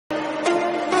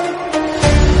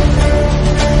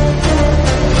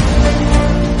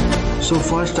So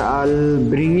first I'll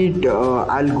bring it,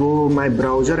 I'll go my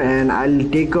browser and I'll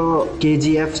take a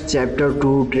KGF Chapter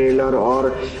 2 trailer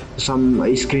or some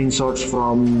screenshots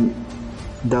from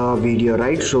the video,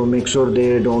 right? So make sure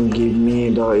they don't give me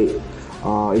the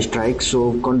strike.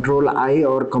 So Control I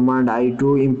or Command I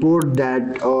to import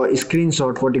that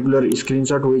screenshot, particular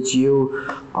screenshot which you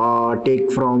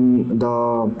take from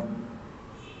the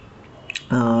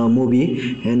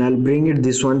movie, and I'll bring it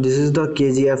this one. This is the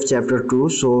KGF Chapter 2.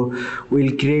 So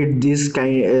we'll create this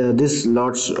kind this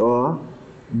LUTS,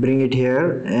 bring it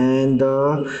here, and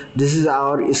this is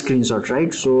our screenshot,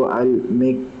 right? So I'll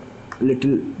make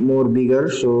little more bigger,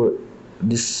 so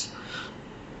this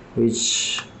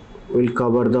which will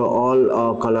cover the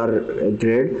all color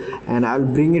grade, and I'll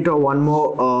bring it one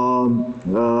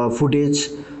more footage,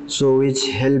 so which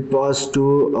help us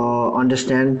to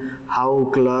understand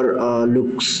how color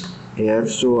looks here.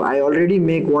 So I already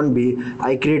make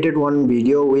I created one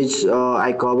video which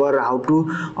I cover how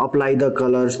to apply the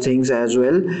colors things as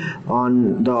well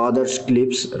on the other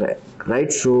clips,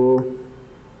 right? So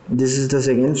this is the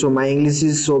second. So my English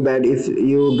is so bad, if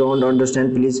you don't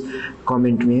understand please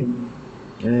comment me.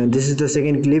 And this is the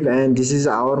second clip, and this is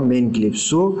our main clip.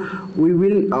 So we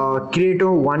will create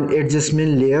a one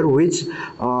adjustment layer, which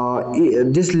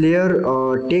this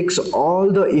layer takes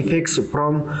all the effects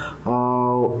from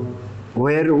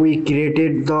where we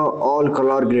created the all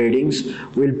color gradings,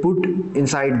 we'll put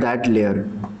inside that layer.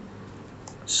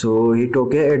 So hit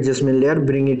OK, adjustment layer,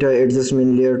 bring it a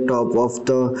adjustment layer top of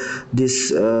the this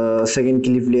second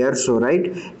clip layer. So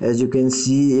right, as you can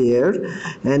see here,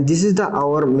 and this is the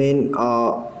our main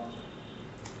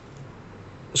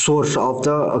source of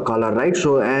the color, right?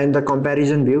 So and the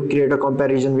comparison view, create a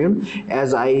comparison view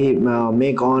as I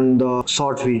make on the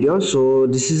short video. So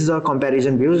this is the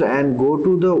comparison views, and go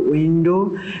to the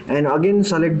window and again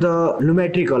select the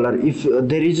lumetri color. If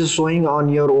there is a showing on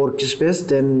your workspace,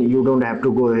 then you don't have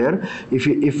to go here.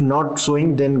 If not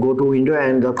showing, then go to window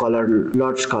and the color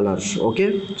LUTS colors.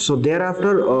 Okay, so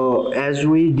thereafter as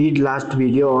we did last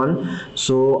video on,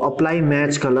 so apply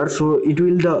match color. So it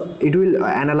will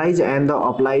analyze and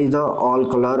apply the all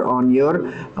color on your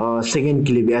second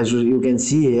clip, as you can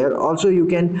see here. Also you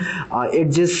can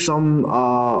adjust some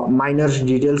minor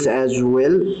details as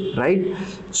well, right?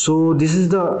 So this is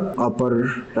the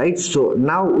upper, right? So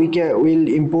now we'll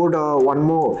import one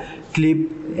more clip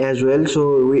as well.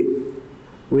 So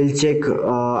we'll check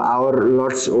our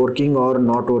LUTS working or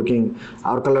not working,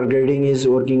 our color grading is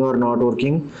working or not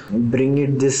working. Bring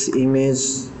it this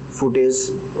image footage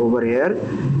over here,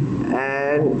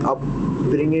 and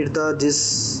bring it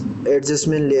this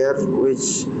adjustment layer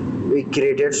which we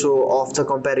created, so of the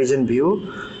comparison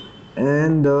view,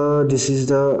 and this is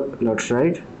the LUTS,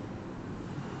 right?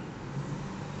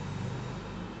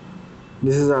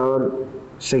 This is our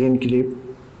second clip.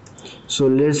 So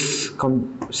let's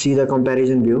see the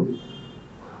comparison view,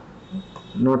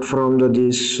 not from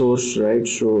this source, right?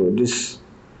 So this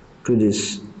to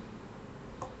this,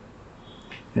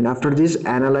 and after this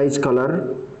analyze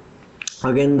color,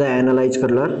 again the analyze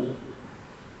color.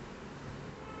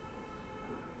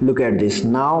 Look at this.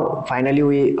 Now finally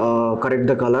we correct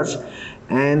the colors,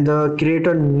 and create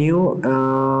a new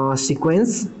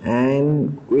sequence,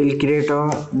 and we'll create a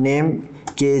name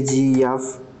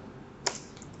KGF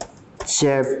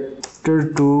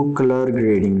Chapter 2 color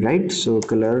grading, right? So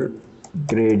color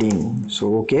grading.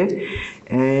 So okay,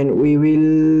 and we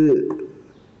will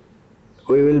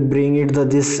bring it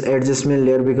this adjustment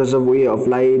layer, because we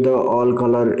apply the all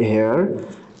color here,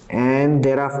 and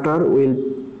thereafter we'll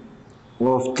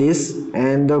of this,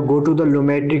 and go to the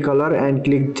lumetri color and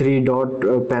click three dot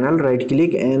panel, right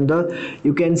click, and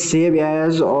you can save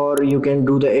as, or you can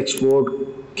do the export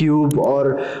cube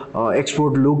or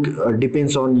export look,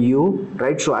 depends on you,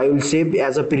 right? So I will save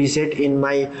as a preset in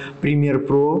my Premiere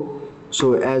Pro,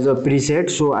 so as a preset.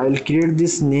 So I will create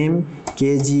this name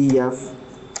KGF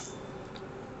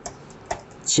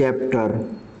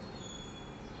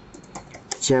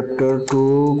Chapter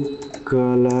 2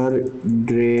 color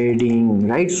grading,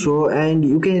 right? So and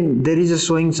you can, there is a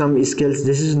showing some scales,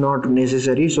 this is not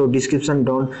necessary. So description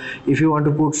don't, if you want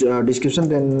to put description,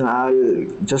 then I'll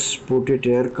just put it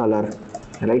here, color,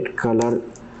 right? Color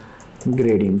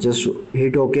grading, just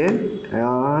hit OK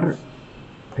or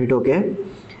hit OK,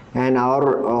 and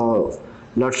our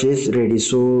LUTS is ready.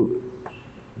 So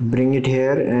bring it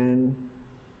here, and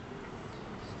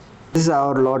this is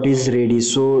our LUTS is ready.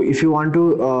 So if you want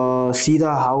to see the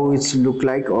how it's look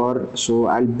like, or so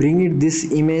I'll bring it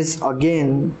this image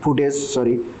again, footage,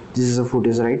 sorry, this is a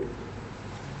footage, right?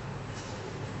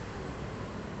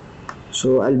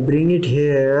 So I'll bring it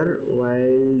here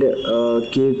while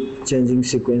keep changing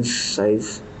sequence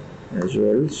size as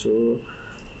well. So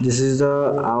this is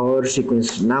the our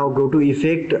sequence. Now go to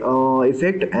effect,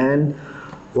 and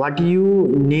what you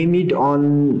name it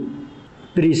on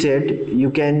preset, you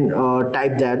can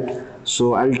type that.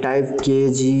 So I'll type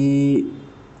KGF,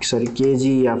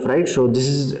 right? So this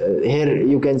is here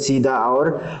you can see the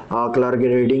our color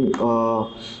grading.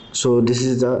 So this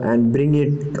is the, and bring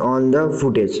it on the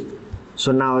footage.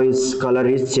 So now its color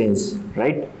is changed,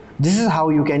 right? This is how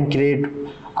you can create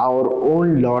our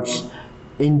own LUTs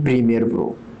in Premiere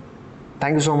Pro.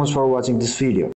 Thank you so much for watching this video.